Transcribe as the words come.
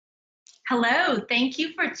Hello, thank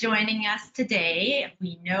you for joining us today.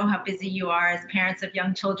 We know how busy you are as parents of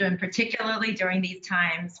young children, particularly during these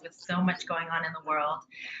times with so much going on in the world.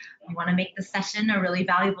 We want to make the session a really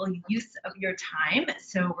valuable use of your time,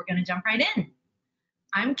 so we're going to jump right in.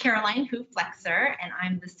 I'm Caroline Hu-Flexer, and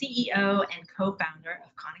I'm the CEO and co-founder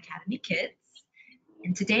of Khan Academy Kids.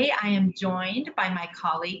 And today I am joined by my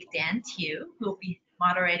colleague, Dan Tew, who will be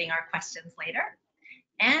moderating our questions later,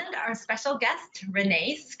 and our special guest,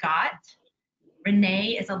 Renee Scott.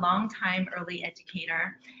 Renee is a longtime early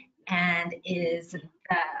educator and is the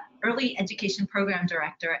Early Education Program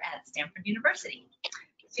Director at Stanford University.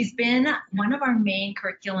 She's been one of our main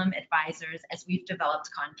curriculum advisors as we've developed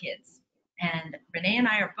Khan Kids. And Renee and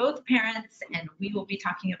I are both parents, and we will be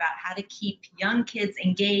talking about how to keep young kids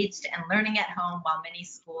engaged and learning at home while many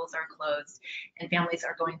schools are closed and families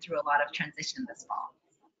are going through a lot of transition this fall.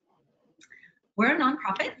 We're a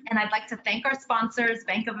nonprofit, and I'd like to thank our sponsors,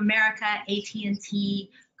 Bank of America, AT&T,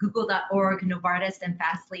 Google.org, Novartis, and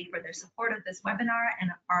Fastly for their support of this webinar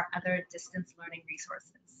and our other distance learning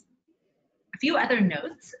resources. A few other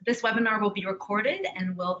notes: this webinar will be recorded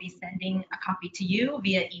and we'll be sending a copy to you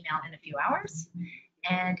via email in a few hours.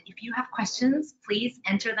 And if you have questions, please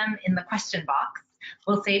enter them in the question box.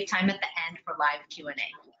 We'll save time at the end for live Q&A.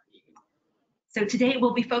 So today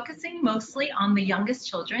we'll be focusing mostly on the youngest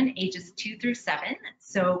children, ages 2 through 7,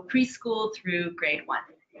 so preschool through grade 1.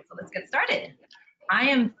 So let's get started. I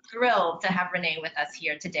am thrilled to have Renee with us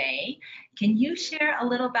here today. Can you share a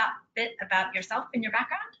little bit about yourself and your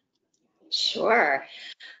background? Sure.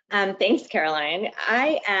 Thanks, Caroline.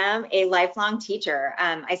 I am a lifelong teacher.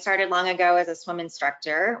 I started long ago as a swim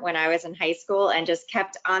instructor when I was in high school and just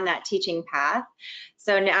kept on that teaching path.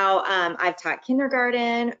 So now I've taught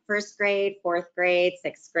kindergarten, first grade, fourth grade,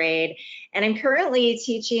 sixth grade, and I'm currently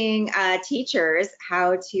teaching teachers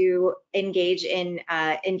how to engage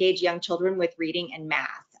young children with reading and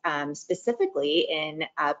math, specifically in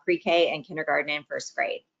pre-K and kindergarten and first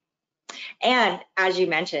grade. And as you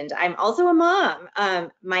mentioned, I'm also a mom.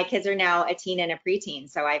 My kids are now a teen and a preteen,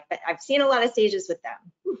 so I've seen a lot of stages with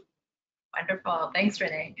them. Wonderful, thanks,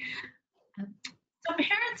 Renee. So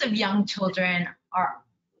parents of young children are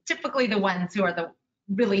typically the ones who are the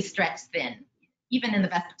really stretched thin, even in the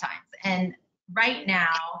best of times. And right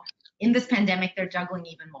now, in this pandemic, they're juggling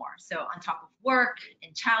even more. So on top of work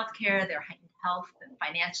and childcare, their heightened health and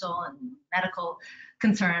financial and medical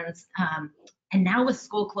concerns. And now with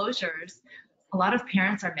school closures, a lot of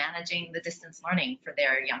parents are managing the distance learning for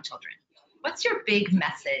their young children. What's your big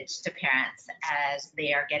message to parents as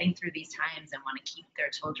they are getting through these times and want to keep their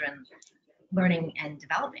children learning and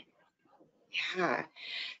developing? Yeah,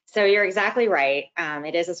 so you're exactly right.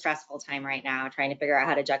 It is a stressful time right now, trying to figure out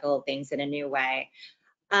how to juggle things in a new way.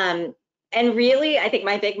 And really, I think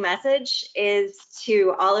my big message is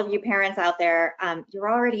to all of you parents out there,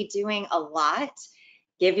 you're already doing a lot.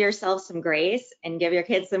 Give yourself some grace and give your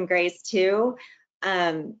kids some grace too.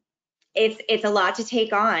 It's a lot to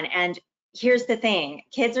take on. And here's the thing,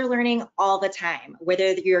 kids are learning all the time,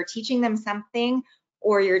 whether you're teaching them something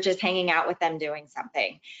or you're just hanging out with them doing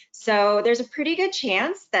something. So there's a pretty good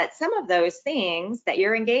chance that some of those things that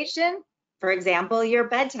you're engaged in, for example, your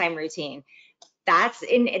bedtime routine, that's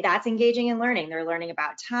engaging in learning. They're learning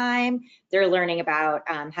about time, they're learning about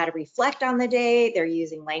how to reflect on the day, they're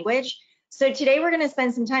using language. So today we're going to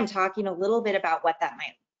spend some time talking a little bit about what that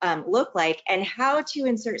might look like and how to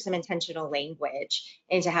insert some intentional language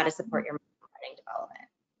into how to support your learning development.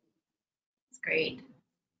 That's great.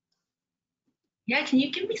 Yeah, can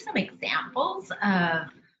you give me some examples of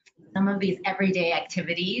some of these everyday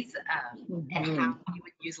activities and how you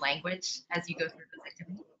would use language as you go through those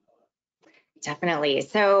activities? Definitely.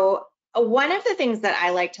 So one of the things that I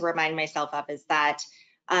like to remind myself of is that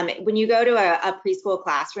when you go to a preschool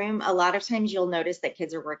classroom, a lot of times you'll notice that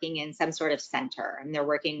kids are working in some sort of center and they're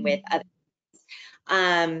working with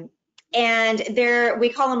others. And we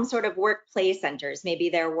call them sort of workplace centers. Maybe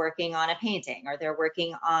they're working on a painting or they're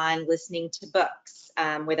working on listening to books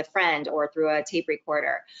with a friend or through a tape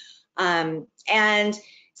recorder. And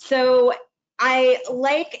so I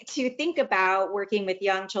like to think about working with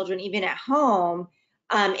young children, even at home,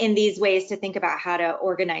 in these ways to think about how to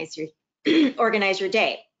organize your organize your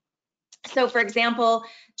day. So for example,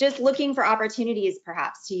 just looking for opportunities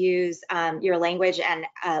perhaps to use your language and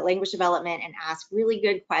language development and ask really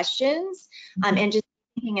good questions and just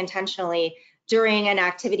thinking intentionally during an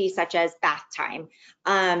activity such as bath time.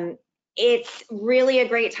 It's really a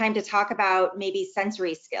great time to talk about maybe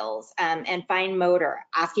sensory skills and fine motor,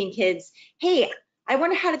 asking kids, hey, I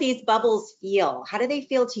wonder how do these bubbles feel? How do they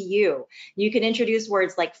feel to you? You can introduce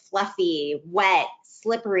words like fluffy, wet,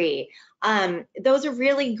 slippery, Those are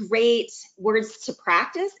really great words to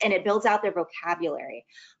practice, and it builds out their vocabulary.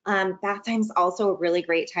 Bath time's also a really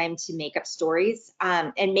great time to make up stories,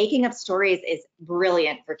 and making up stories is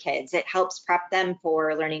brilliant for kids. It helps prep them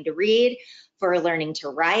for learning to read, for learning to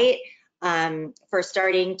write, for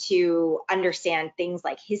starting to understand things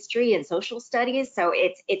like history and social studies. So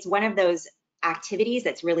it's one of those activities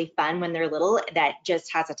that's really fun when they're little that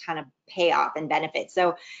just has a ton of payoff and benefits.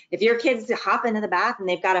 So if your kids hop into the bath and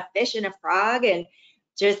they've got a fish and a frog, and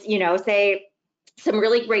just, say some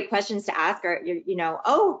really great questions to ask are,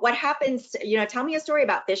 oh, what happens, tell me a story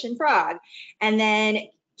about fish and frog, and then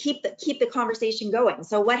keep the conversation going.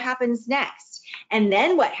 So what happens next? And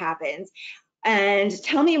then what happens? And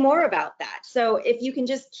tell me more about that. So if you can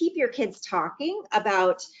just keep your kids talking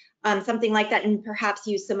about something like that, and perhaps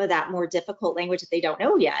use some of that more difficult language that they don't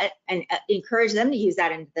know yet, and encourage them to use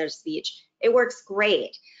that in their speech, it works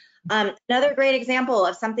great. Another great example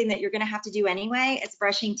of something that you're going to have to do anyway is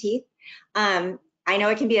brushing teeth. I know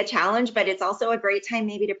it can be a challenge, but it's also a great time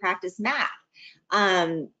maybe to practice math.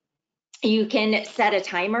 You can set a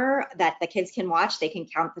timer that the kids can watch. They can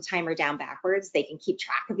count the timer down backwards. They can keep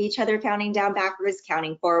track of each other counting down backwards,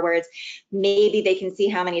 counting forwards. Maybe they can see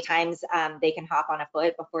how many times they can hop on a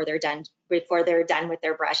foot before they're done with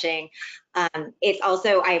their brushing. It's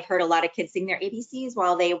also, I've heard a lot of kids sing their ABCs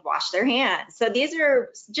while they wash their hands. So these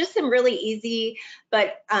are just some really easy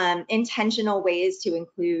but intentional ways to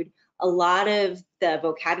include a lot of the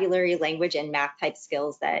vocabulary, language, and math type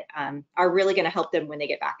skills that are really going to help them when they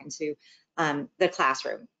get back into the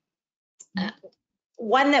classroom.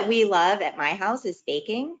 One that we love at my house is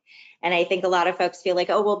baking. And I think a lot of folks feel like,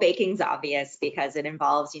 oh, well, baking's obvious because it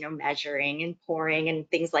involves, measuring and pouring and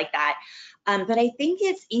things like that. But I think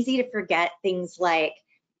it's easy to forget things like,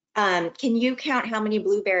 can you count how many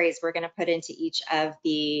blueberries we're going to put into each of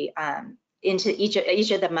the each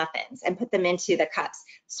of the muffins and put them into the cups?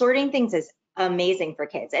 Sorting things is amazing for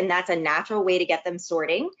kids, and that's a natural way to get them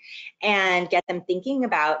sorting and get them thinking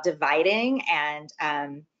about dividing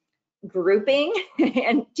and grouping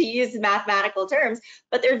and to use mathematical terms,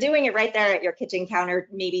 but they're doing it right there at your kitchen counter,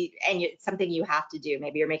 maybe, and it's something you have to do.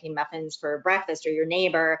 Maybe you're making muffins for breakfast or your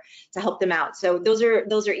neighbor to help them out. So those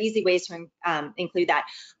are easy ways to include that.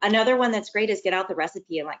 Another one that's great is get out the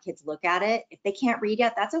recipe and let kids look at it. If they can't read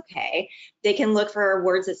yet, that's okay. They can look for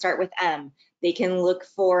words that start with M. They can look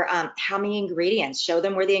for how many ingredients, show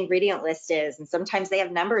them where the ingredient list is. And sometimes they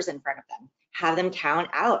have numbers in front of them. Have them count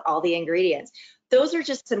out all the ingredients. Those are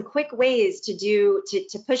just some quick ways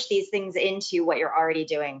to push these things into what you're already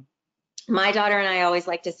doing. My daughter and I always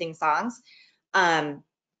like to sing songs.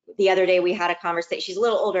 The other day we had a conversation. She's a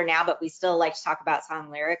little older now, but we still like to talk about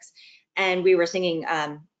song lyrics. And we were singing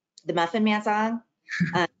the Muffin Man song.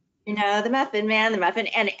 The Muffin Man, the Muffin.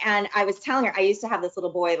 And I was telling her, I used to have this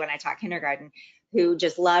little boy when I taught kindergarten who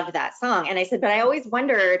just loved that song. And I said, but I always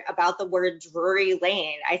wondered about the word Drury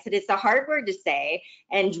Lane. I said, it's a hard word to say,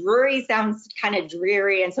 and Drury sounds kind of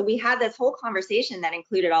dreary. And so we had this whole conversation that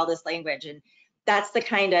included all this language. And that's the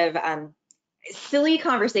kind of silly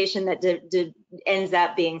conversation that ends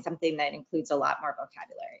up being something that includes a lot more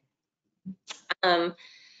vocabulary.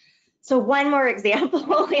 So one more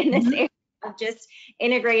example in this area of just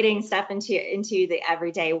integrating stuff into the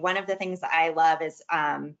everyday. One of the things that I love is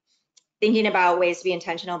thinking about ways to be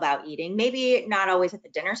intentional about eating. Maybe not always at the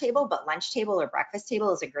dinner table, but lunch table or breakfast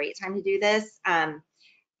table is a great time to do this.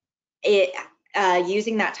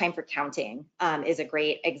 Using that time for counting is a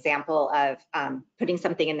great example of putting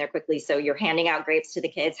something in there quickly. So you're handing out grapes to the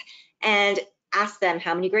kids and ask them,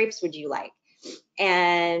 how many grapes would you like?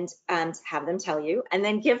 And have them tell you, and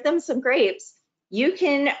then give them some grapes. You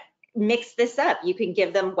can mix this up. You can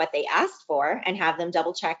give them what they asked for and have them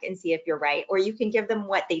double check and see if you're right, or you can give them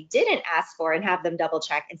what they didn't ask for and have them double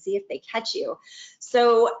check and see if they catch you.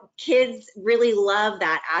 So kids really love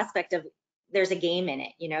that aspect of there's a game in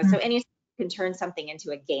it, so any you can turn something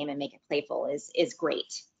into a game and make it playful is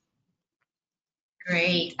great.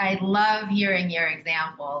 Great. I love hearing your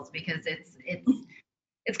examples because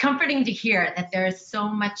it's comforting to hear that there is so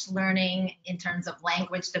much learning in terms of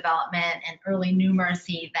language development and early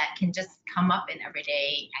numeracy that can just come up in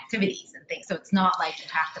everyday activities and things. So it's not like you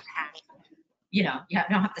have to you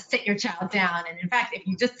don't have to sit your child down. And in fact, if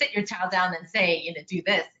you just sit your child down and say, do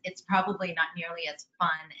this, it's probably not nearly as fun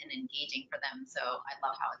and engaging for them. So I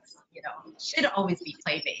love how it's, should always be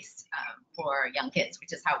play-based for young kids,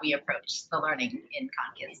 which is how we approach the learning in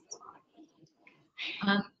Khan Kids as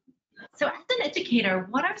well. So as an educator,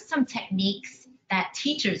 what are some techniques that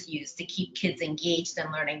teachers use to keep kids engaged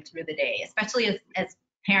and learning through the day, especially as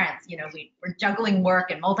parents, we're juggling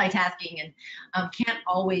work and multitasking and can't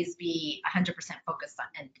always be 100% focused on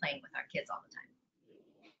and playing with our kids all the time.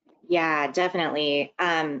 Yeah, definitely.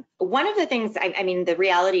 One of the things, I mean, the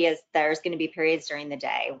reality is there's going to be periods during the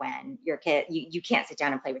day when your kid, you can't sit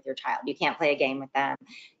down and play with your child. You can't play a game with them.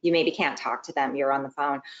 You maybe can't talk to them. You're on the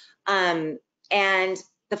phone. And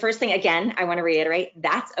the first thing, again, I want to reiterate,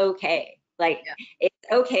 that's okay. Like, yeah.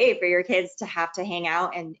 It's okay for your kids to have to hang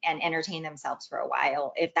out and entertain themselves for a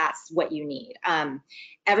while if that's what you need.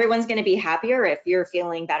 Everyone's going to be happier if you're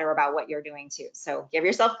feeling better about what you're doing too. So give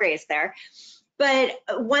yourself grace there. But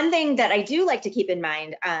one thing that I do like to keep in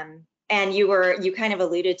mind, and you kind of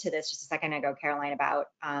alluded to this just a second ago, Caroline, about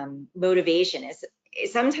motivation, is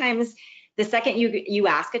sometimes the second you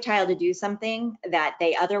ask a child to do something that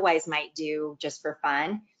they otherwise might do just for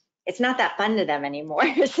fun, it's not that fun to them anymore.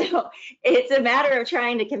 So it's a matter of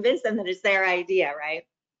trying to convince them that it's their idea, right?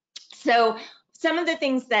 So some of the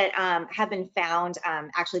things that have been found,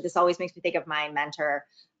 actually, this always makes me think of my mentor,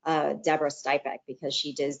 Deborah Stipek, because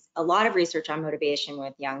she does a lot of research on motivation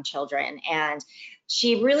with young children, and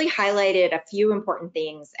she really highlighted a few important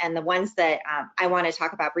things. And the ones that I want to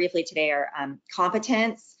talk about briefly today are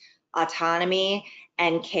competence, autonomy,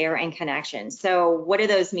 and care and connection. So what do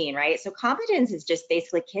those mean, right? So competence is just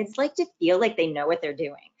basically kids like to feel like they know what they're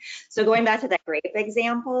doing. So going back to that grape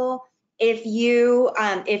example,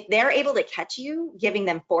 if they're able to catch you giving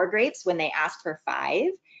them 4 grapes when they ask for 5,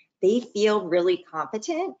 they feel really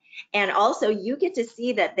competent. And also you get to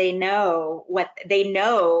see that they know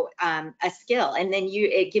a skill, and then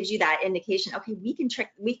it gives you that indication, okay, we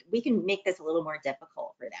can make this a little more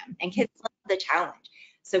difficult for them. And kids love the challenge.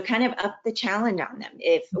 So kind of up the challenge on them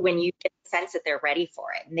when you get the sense that they're ready for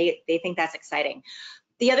it, and they think that's exciting.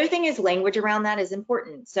 The other thing is language around that is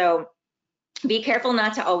important. So be careful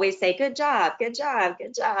not to always say, good job, good job,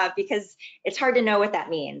 good job, because it's hard to know what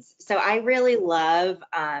that means. So I really love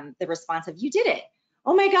the response of, you did it.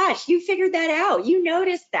 Oh my gosh, you figured that out. You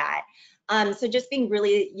noticed that. So just being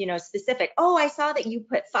really, specific. Oh, I saw that you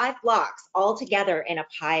put 5 blocks all together in a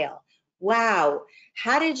pile. Wow,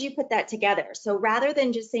 how did you put that together? So rather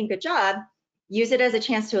than just saying good job, use it as a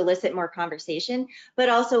chance to elicit more conversation, but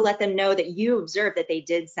also let them know that you observed that they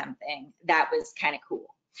did something that was kind of cool.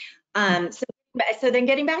 So then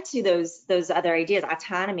getting back to those other ideas,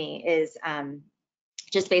 autonomy is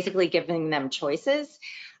just basically giving them choices.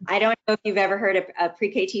 I don't know if you've ever heard a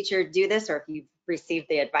pre-K teacher do this, or if you've received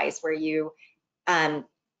the advice where you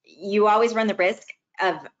always run the risk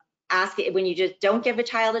of asking, when you just don't give a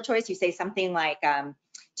child a choice, you say something like,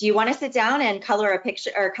 do you want to sit down and color a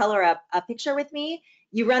picture or color a picture with me?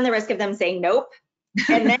 You run the risk of them saying nope,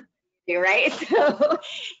 and then you do, right? So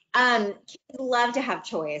kids love to have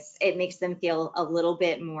choice. It makes them feel a little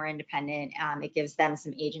bit more independent. It gives them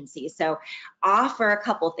some agency. So offer a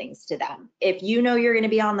couple things to them. If you know you're going to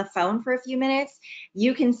be on the phone for a few minutes,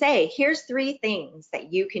 you can say, here's 3 things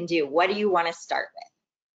that you can do. What do you want to start with?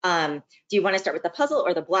 Do you want to start with the puzzle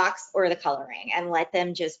or the blocks or the coloring? And let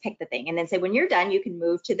them just pick the thing. And then say, when you're done, you can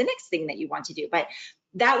move to the next thing that you want to do. But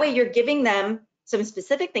that way you're giving them some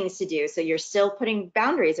specific things to do. So you're still putting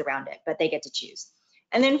boundaries around it, but they get to choose.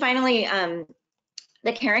 And then finally,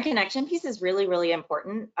 the care and connection piece is really, really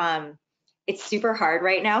important. It's super hard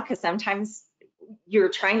right now because sometimes you're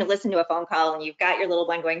trying to listen to a phone call and you've got your little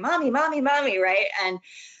one going, mommy, mommy, mommy, right? And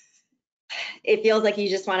it feels like you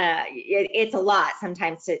just want to, it's a lot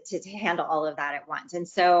sometimes to handle all of that at once. And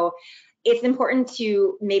so it's important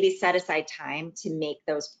to maybe set aside time to make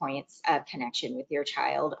those points of connection with your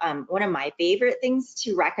child. One of my favorite things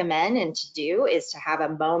to recommend and to do is to have a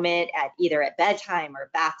moment either at bedtime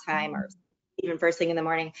or bath time or even first thing in the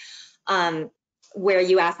morning, where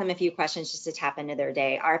you ask them a few questions just to tap into their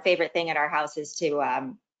day. Our favorite thing at our house is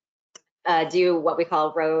to do what we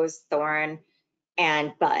call rose, thorn,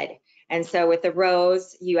 and bud. And so with the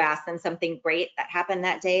rose, you ask them something great that happened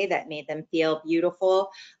that day that made them feel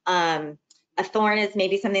beautiful. A thorn is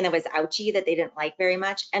maybe something that was ouchy that they didn't like very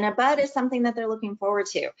much. And a bud is something that they're looking forward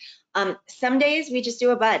to. Some days we just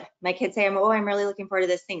do a bud. My kids say, oh, I'm really looking forward to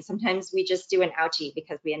this thing. Sometimes we just do an ouchie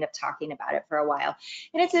because we end up talking about it for a while.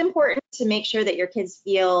 And it's important to make sure that your kids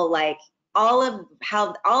feel like all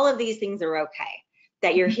of these things are okay,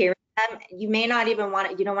 that you're hearing them. You may not even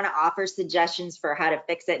you don't want to offer suggestions for how to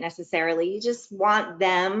fix it necessarily. You just want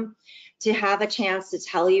them to have a chance to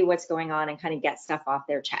tell you what's going on and kind of get stuff off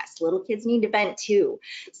their chest. Little kids need to vent too.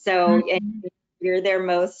 So you're their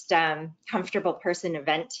most comfortable person to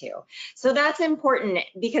vent to. So that's important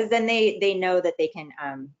because then they know that they can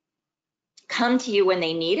come to you when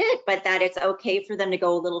they need it, but that it's okay for them to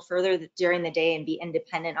go a little further during the day and be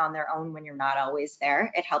independent on their own when you're not always there.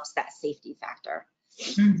 It helps that safety factor.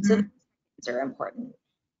 So those are important.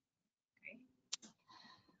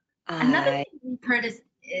 Another thing we've heard is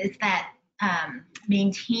that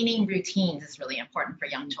maintaining routines is really important for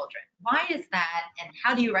young children. Why is that, and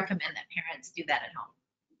how do you recommend that parents do that at home?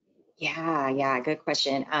 Yeah, good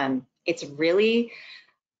question. It's really,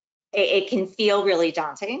 it can feel really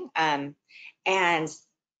daunting. And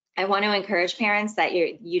I want to encourage parents that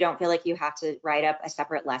you don't feel like you have to write up a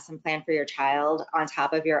separate lesson plan for your child on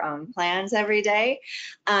top of your own plans every day.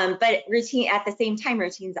 But routine, at the same time,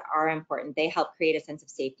 routines are important. They help create a sense of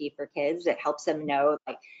safety for kids. It helps them know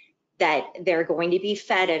that they're going to be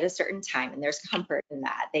fed at a certain time, and there's comfort in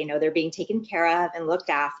that. They know they're being taken care of and looked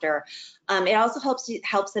after. It also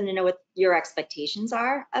helps them to know what your expectations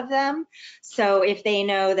are of them. So if they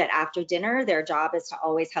know that after dinner, their job is to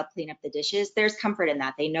always help clean up the dishes, there's comfort in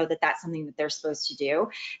that. They know that that's something that they're supposed to do.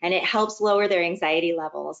 And it helps lower their anxiety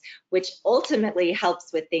levels, which ultimately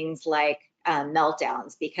helps with things like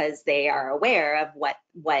meltdowns, because they are aware of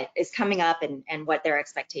what is coming up and what their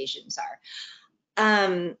expectations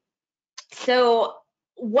are. So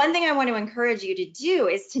one thing I want to encourage you to do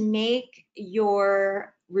is to make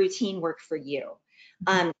your routine work for you.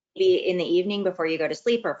 Maybe in the evening before you go to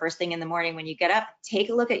sleep, or first thing in the morning when you get up, take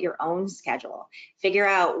a look at your own schedule. Figure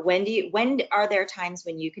out when are there times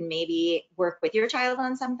when you can maybe work with your child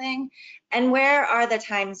on something, and where are the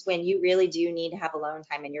times when you really do need to have alone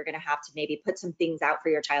time and you're going to have to maybe put some things out for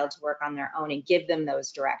your child to work on their own and give them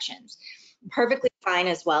those directions. Perfectly fine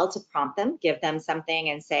as well to prompt them, give them something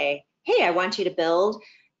and say, hey, I want you to build,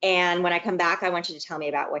 and when I come back, I want you to tell me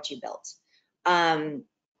about what you built.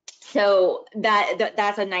 So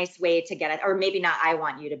that's a nice way to get it, or maybe not I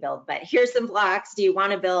want you to build, but here's some blocks, do you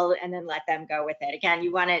want to build, and then let them go with it. Again,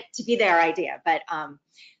 you want it to be their idea, but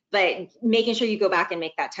making sure you go back and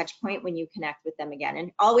make that touch point when you connect with them again,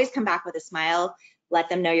 and always come back with a smile, let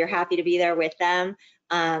them know you're happy to be there with them,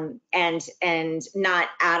 and not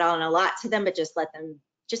add on a lot to them, but just let them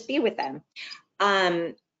just be with them.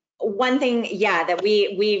 One thing, that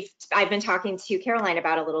I've been talking to Caroline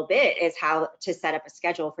about a little bit is how to set up a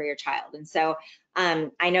schedule for your child. And so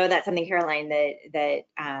I know that's something, Caroline, that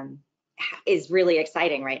is really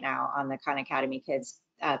exciting right now on the Khan Academy Kids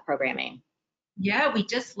programming. Yeah, we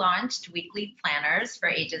just launched weekly planners for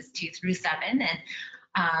ages 2 through 7,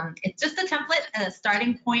 and it's just a template, a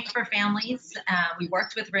starting point for families. We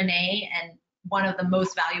worked with Renee, and one of the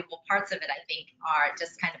most valuable parts of it, I think, are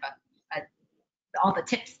just kind of all the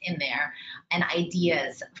tips in there and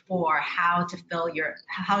ideas for how to fill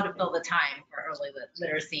the time for early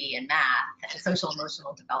literacy and math and social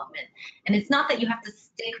emotional development. And it's not that you have to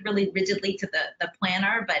stick really rigidly to the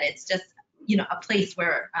planner, but it's just, a place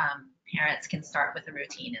where parents can start with a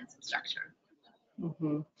routine and some structure.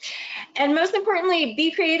 And most importantly,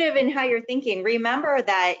 be creative in how you're thinking. Remember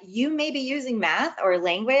that you may be using math or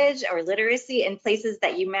language or literacy in places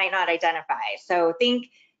that you might not identify. So think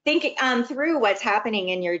through what's happening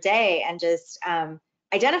in your day, and just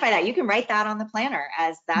identify that. You can write that on the planner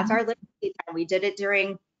as that's our literacy time. We did it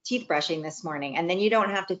during teeth brushing this morning, and then you don't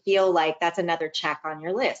have to feel like that's another check on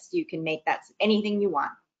your list. You can make that anything you want.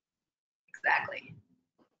 Exactly.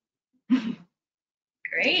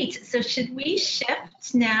 Great. So should we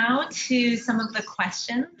shift now to some of the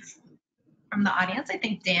questions from the audience? I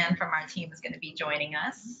think Dan from our team is going to be joining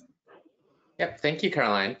us. Yep, thank you,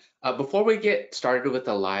 Caroline. Before we get started with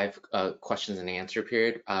the live questions and answer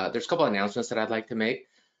period, there's a couple announcements that I'd like to make.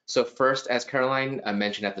 So first, as Caroline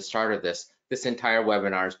mentioned at the start of this entire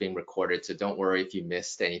webinar is being recorded, so don't worry if you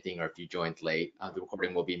missed anything or if you joined late. The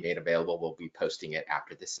recording will be made available. We'll be posting it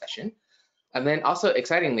after this session. And then also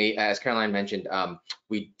excitingly, as Caroline mentioned,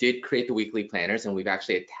 we did create the weekly planners, and we've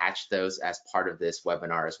actually attached those as part of this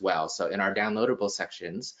webinar as well. So in our downloadable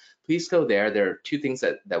sections, please go there. There are two things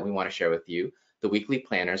that we want to share with you: the weekly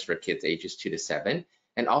planners for kids ages 2 to 7,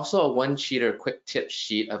 and also a one-sheet or quick tip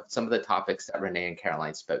sheet of some of the topics that Renee and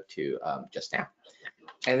Caroline spoke to just now.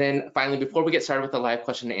 And then finally, before we get started with the live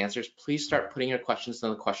question and answers, please start putting your questions in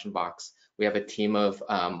the question box. We have a team of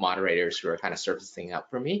moderators who are kind of surfacing up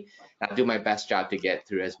for me. I'll do my best job to get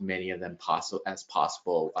through as many of them as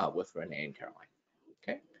possible with Renee and Caroline.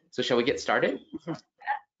 Okay, so shall we get started?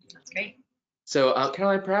 That's great. So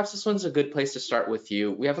Caroline, perhaps this one's a good place to start with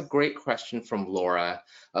you. We have a great question from Laura.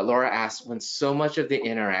 Laura asks, when so much of the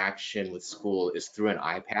interaction with school is through an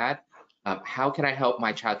iPad, how can I help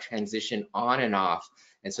my child transition on and off,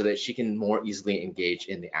 and so that she can more easily engage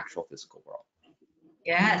in the actual physical world?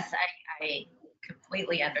 Yes, I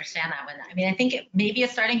completely understand that one. I mean, I think maybe a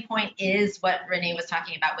starting point is what Renee was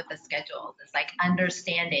talking about with the schedules. It's like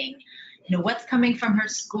understanding, what's coming from her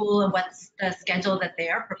school and what's the schedule that they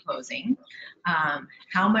are proposing.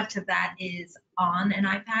 How much of that is on an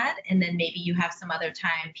iPad, and then maybe you have some other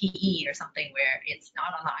time, PE or something, where it's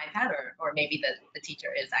not on the iPad, or maybe the teacher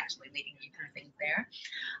is actually leading you through things there.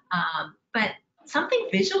 But something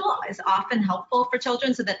visual is often helpful for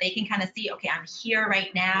children so that they can kind of see, okay, I'm here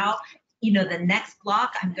right now. The next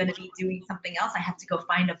block, I'm going to be doing something else. I have to go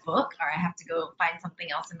find a book, or I have to go find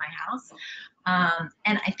something else in my house.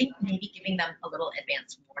 And I think maybe giving them a little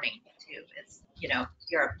advance warning too. It's,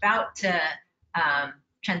 you're about to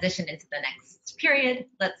transition into the next period.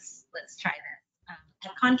 Let's try this.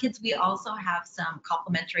 At Con Kids, we also have some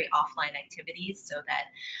complementary offline activities so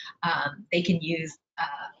that they can use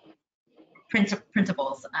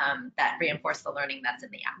printables that reinforce the learning that's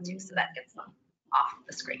in the app too. So that gets them off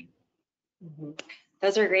the screen. Mm-hmm.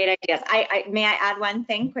 Those are great ideas. May I add one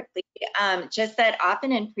thing quickly? Just that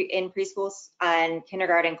often in preschools and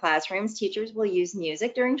kindergarten classrooms, teachers will use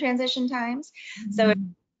music during transition times. Mm-hmm. So if it's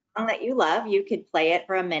a song that you love, you could play it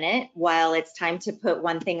for a minute while it's time to put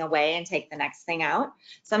one thing away and take the next thing out.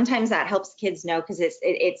 Sometimes that helps kids know, because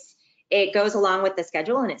it goes along with the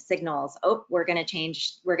schedule, and it signals, oh, we're going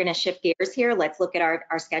to shift gears here. Let's look at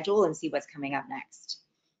our schedule and see what's coming up next.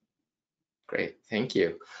 Great, thank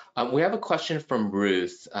you. We have a question from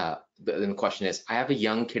Ruth. The question is, I have a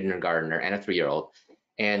young kindergartner and a 3-year-old,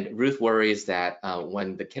 and Ruth worries that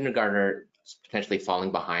when the kindergartner is potentially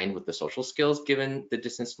falling behind with the social skills given the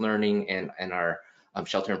distance learning and our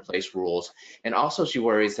shelter-in-place rules, and also she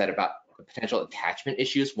worries that about the potential attachment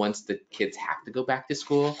issues once the kids have to go back to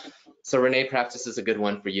school. So Renee, perhaps this is a good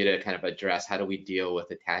one for you to kind of address. How do we deal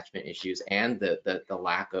with attachment issues and the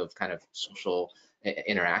lack of kind of social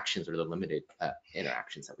interactions, or the limited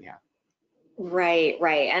interactions that we have? Right.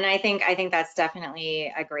 And I think that's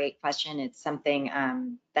definitely a great question. It's something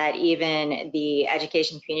that even the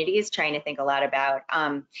education community is trying to think a lot about.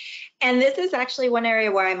 And this is actually one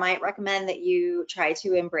area where I might recommend that you try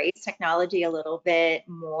to embrace technology a little bit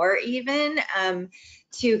more, even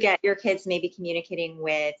to get your kids maybe communicating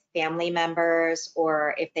with family members,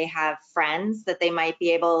 or if they have friends that they might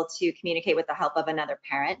be able to communicate with the help of another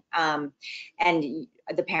parent, and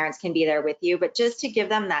the parents can be there with you, but just to give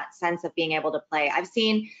them that sense of being able to play. I've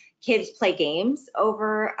seen kids play games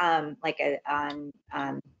over like on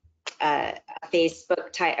a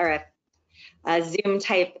Facebook type or a Zoom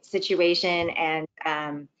type situation,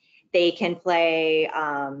 and they can play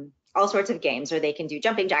all sorts of games, or they can do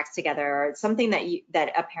jumping jacks together, or something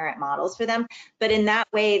that a parent models for them. But in that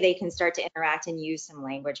way, they can start to interact and use some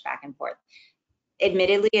language back and forth.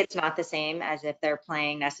 Admittedly, it's not the same as if they're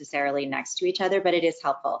playing necessarily next to each other, but it is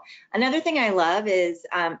helpful. Another thing I love is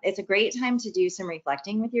it's a great time to do some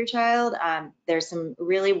reflecting with your child. There's some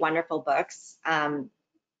really wonderful books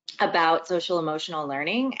about social emotional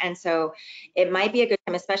learning. And so it might be a good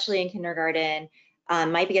time, especially in kindergarten,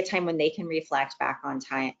 might be a time when they can reflect back on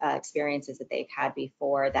experiences that they've had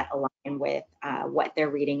before that align with what they're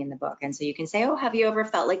reading in the book. And so you can say, oh, have you ever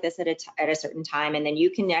felt like this at a certain time? And then you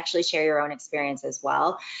can actually share your own experience as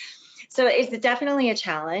well. So it's definitely a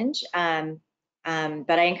challenge. But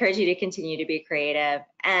I encourage you to continue to be creative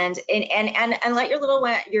and let your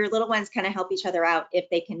little ones kind of help each other out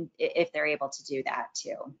if they're able to do that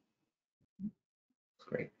too.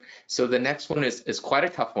 Great. So the next one is quite a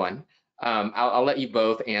tough one. I'll let you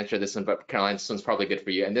both answer this one, but Caroline, this one's probably good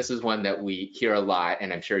for you. And this is one that we hear a lot,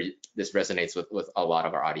 and I'm sure this resonates with a lot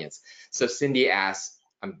of our audience. So Cindy asks,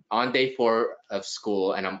 I'm on day 4 of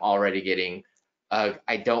school and I'm already getting,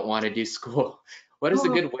 I don't want to do school. What is a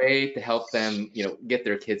good way to help them, get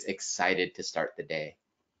their kids excited to start the day?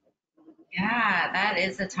 Yeah, that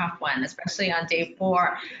is a tough one, especially on day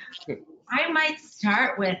 4. I might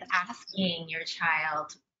start with asking your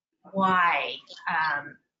child, why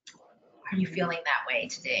are you feeling that way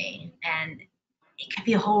today? And it could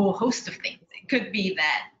be a whole host of things. It could be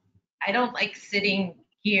that I don't like sitting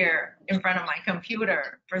here in front of my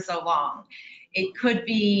computer for so long. It could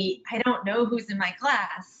be, I don't know who's in my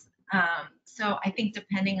class. So I think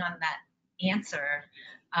depending on that answer,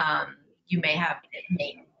 it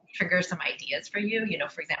may trigger some ideas for you.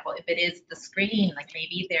 For example, if it is the screen, like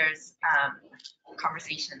maybe there's a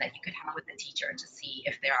conversation that you could have with the teacher to see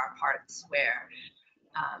if there are parts where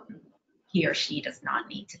he or she does not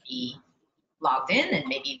need to be logged in, and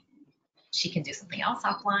maybe she can do something else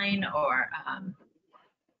offline, or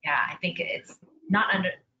I think it's not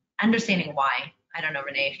understanding why. I don't know,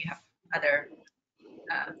 Renee, if you have other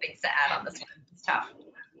things to add on this one. It's tough.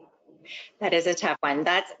 That is a tough one.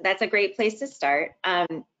 That's a great place to start.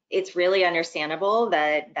 It's really understandable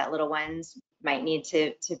that little ones might need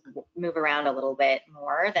to move around a little bit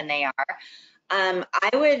more than they are. I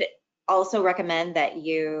would also recommend that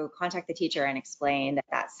you contact the teacher and explain that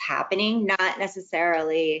that's happening, not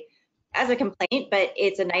necessarily as a complaint, but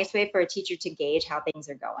it's a nice way for a teacher to gauge how things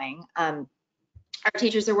are going. Our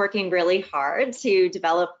teachers are working really hard to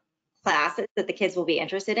develop classes that the kids will be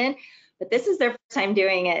interested in, but this is their first time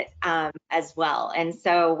doing it as well. And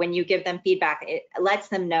so when you give them feedback, it lets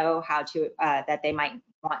them know how to, that they might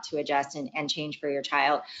want to adjust and change for your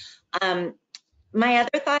child. My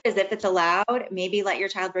other thought is if it's allowed, maybe let your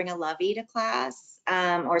child bring a lovey to class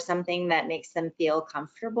or something that makes them feel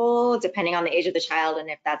comfortable, depending on the age of the child and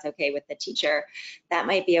if that's okay with the teacher. That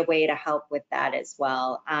might be a way to help with that as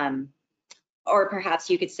well. Or perhaps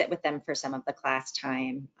you could sit with them for some of the class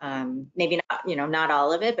time. Maybe not, not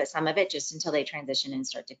all of it, but some of it, just until they transition and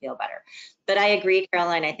start to feel better. But I agree,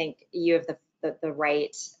 Caroline, I think you have the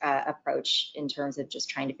right approach in terms of just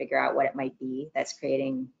trying to figure out what it might be that's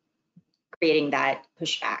creating that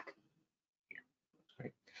pushback.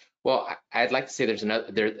 Right. Well, I'd like to say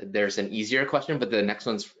there's an easier question, but the next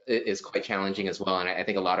one is quite challenging as well. And I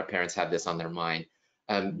think a lot of parents have this on their mind.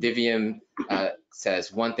 Vivian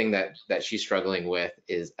says one thing that she's struggling with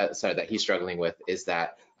is, that he's struggling with is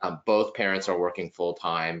that both parents are working full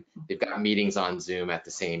time. They've got meetings on Zoom at the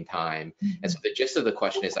same time. And so the gist of the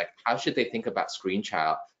question is like, how should they think about screen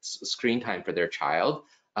time for their child?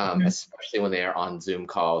 Especially when they are on Zoom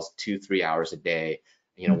calls 2-3 hours a day.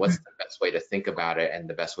 What's the best way to think about it and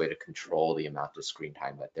the best way to control the amount of screen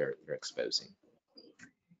time that they're exposing?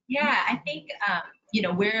 Yeah, I think,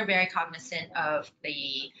 we're very cognizant of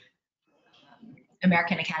the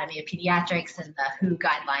American Academy of Pediatrics and the WHO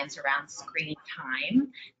guidelines around screen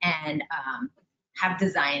time, and have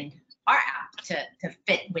designed our app to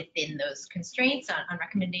fit within those constraints on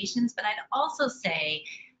recommendations. But I'd also say,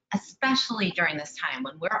 especially during this time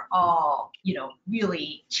when we're all,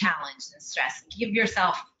 really challenged and stressed, give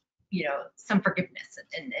yourself, some forgiveness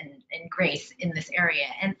and grace in this area.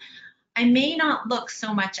 And I may not look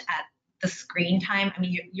so much at the screen time. I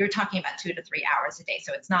mean, you're talking about 2 to 3 hours a day,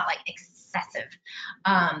 so it's not like excessive.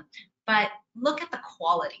 But look at the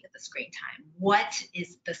quality of the screen time. What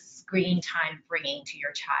is the screen time bringing to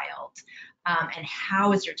your child? And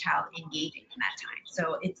how is your child engaging in that time?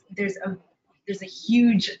 So there's a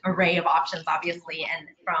huge array of options, obviously, and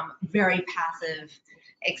from very passive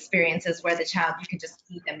experiences where the child, you can just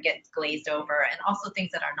see them get glazed over, and also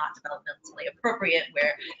things that are not developmentally appropriate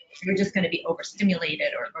where you're just going to be overstimulated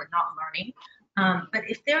or not learning. But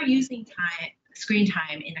if they're using screen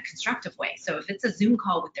time in a constructive way, so if it's a Zoom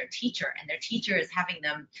call with their teacher and their teacher is having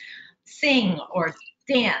them sing or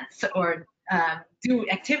dance or do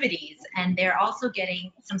activities, and they're also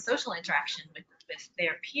getting some social interaction with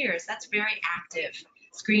their peers, that's very active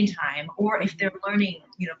screen time. Or if they're learning,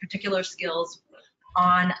 particular skills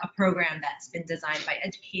on a program that's been designed by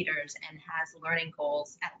educators and has learning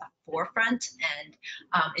goals at the forefront, and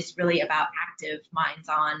is really about active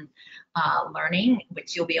minds-on learning,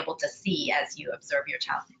 which you'll be able to see as you observe your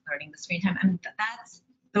child learning the screen time. And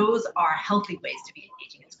those are healthy ways to be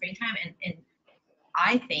engaging in screen time, and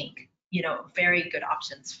I think, very good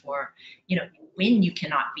options for, when you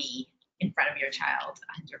cannot be in front of your child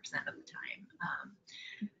 100% of the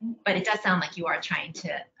time. But it does sound like you are trying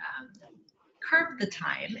to curb the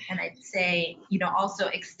time, and I'd say, also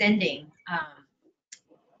extending,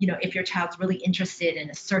 if your child's really interested in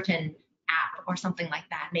a certain app or something like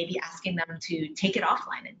that, maybe asking them to take it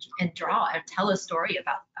offline and draw or tell a story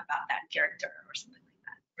about that character or something like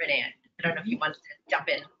that. Renee, I don't know if you wanted to jump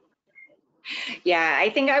in. Yeah, I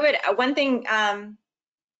think I would, one thing,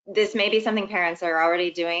 this may be something parents are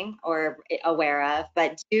already doing or aware of,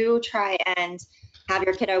 but do try and have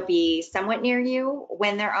your kiddo be somewhat near you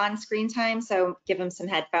when they're on screen time. So give them some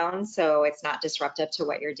headphones so it's not disruptive to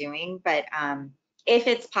what you're doing. But if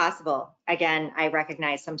it's possible, again, I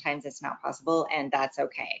recognize sometimes it's not possible, and that's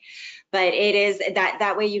okay. But it is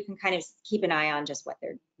that way you can kind of keep an eye on just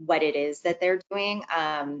what it is that they're doing.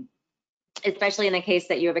 Especially in the case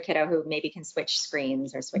that you have a kiddo who maybe can switch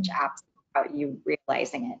screens or switch apps without you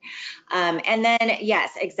realizing it. And then,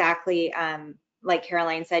 yes, exactly. Like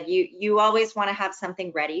Caroline said, you always want to have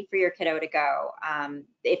something ready for your kiddo to go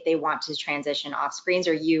if they want to transition off screens,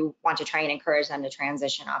 or you want to try and encourage them to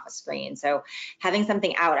transition off a screen. So having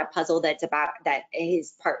something out, a puzzle that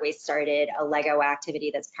is partway started, a Lego activity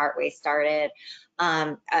that's partway started,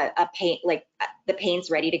 a paint, like the paint's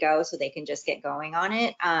ready to go so they can just get going on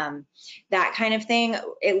it, that kind of thing.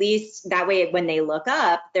 At least that way when they look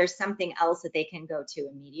up, there's something else that they can go to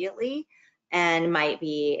immediately and might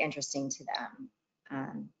be interesting to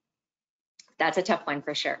them. That's a tough one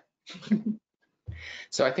for sure.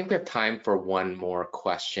 So I think we have time for one more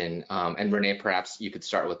question. And Renee, perhaps you could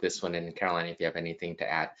start with this one, and Caroline, if you have anything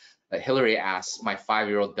to add. Hillary asks, my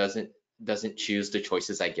 5-year-old doesn't choose the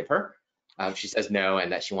choices I give her. She says no,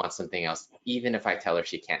 and that she wants something else, even if I tell her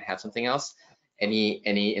she can't have something else.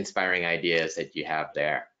 Any inspiring ideas that you have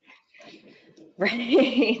there?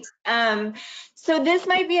 Right. So this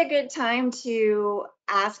might be a good time to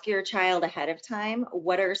ask your child ahead of time,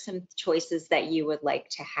 what are some choices that you would like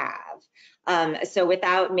to have? So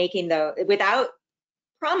without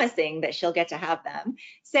promising that she'll get to have them,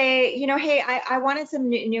 say, you know, hey, I wanted some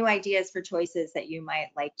new ideas for choices that you might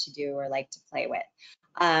like to do or like to play with.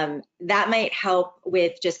 That might help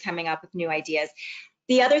with just coming up with new ideas.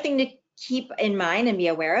 The other thing to keep in mind and be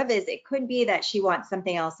aware of is it could be that she wants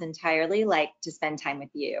something else entirely, like to spend time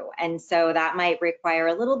with you. And so that might require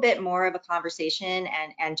a little bit more of a conversation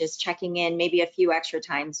and just checking in maybe a few extra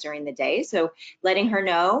times during the day. So letting her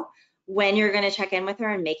know when you're going to check in with her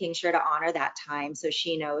and making sure to honor that time so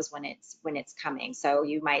she knows when it's coming. So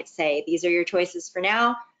you might say, these are your choices for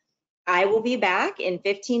now. I will be back in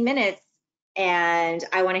 15 minutes and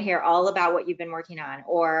I want to hear all about what you've been working on,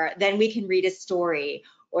 or then we can read a story,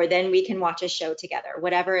 or then we can watch a show together.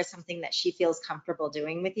 Whatever is something that she feels comfortable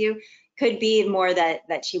doing with you. Could be more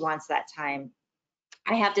that she wants that time.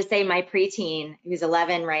 I have to say my preteen, who's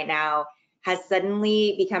 11 right now, has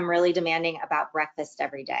suddenly become really demanding about breakfast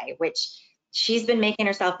every day, which she's been making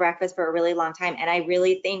herself breakfast for a really long time. And I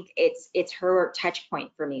really think it's her touch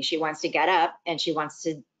point for me. She wants to get up and she wants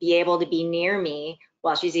to be able to be near me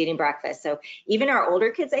while she's eating breakfast. So even our older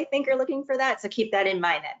kids, I think, are looking for that. So keep that in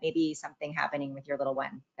mind, that maybe something happening with your little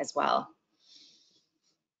one as well.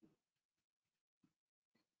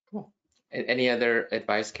 Cool. Any other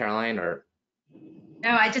advice, Caroline, or? No,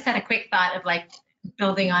 I just had a quick thought of like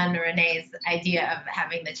building on Renee's idea of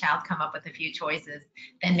having the child come up with a few choices.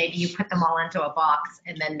 Then maybe you put them all into a box,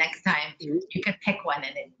 and then next time you could pick one,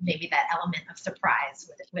 and maybe that element of surprise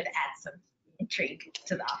would add some intrigue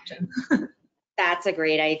to the option. That's a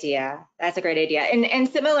great idea. That's a great idea. And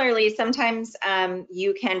similarly, sometimes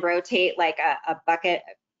you can rotate like a bucket,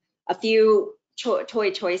 a few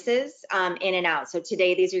toy choices in and out. So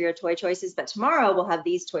today, these are your toy choices, but tomorrow we'll have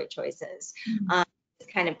these toy choices.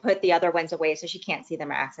 Kind of put the other ones away so she can't see them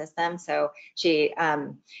or access them. So she,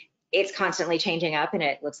 it's constantly changing up and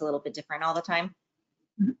it looks a little bit different all the time.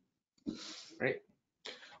 Great.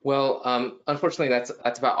 Well, unfortunately,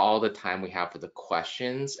 that's about all the time we have for the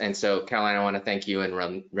questions. And so, Caroline, I want to thank you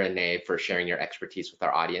and Renee for sharing your expertise with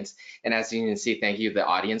our audience. And as you can see, thank you, the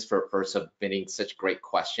audience, for submitting such great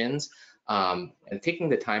questions and taking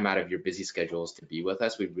the time out of your busy schedules to be with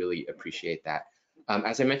us. We really appreciate that.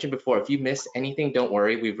 As I mentioned before, if you missed anything, don't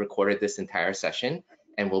worry. We've recorded this entire session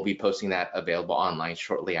and we'll be posting that available online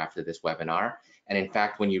shortly after this webinar. And in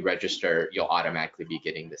fact, when you register, you'll automatically be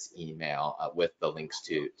getting this email with the links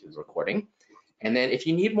to the recording. And then if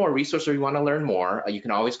you need more resources or you want to learn more, you can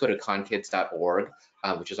always go to khankids.org,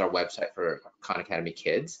 which is our website for Khan Academy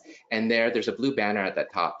Kids. And there's a blue banner at the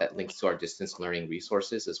top that links to our distance learning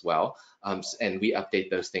resources as well. And we update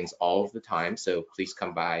those things all of the time. So please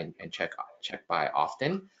come by and check by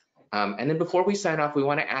often. And then before we sign off, we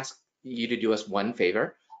want to ask you to do us one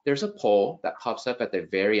favor. There's a poll that pops up at the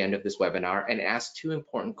very end of this webinar and asks 2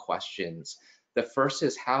 important questions. The first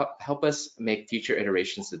is help us make future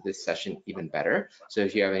iterations of this session even better. So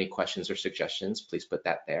if you have any questions or suggestions, please put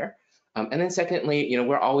that there. And then secondly,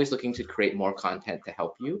 we're always looking to create more content to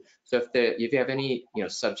help you. So if you have any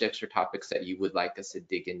subjects or topics that you would like us to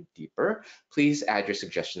dig in deeper, please add your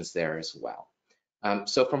suggestions there as well.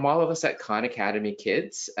 So from all of us at Khan Academy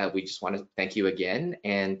Kids, we just want to thank you again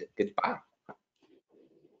and goodbye.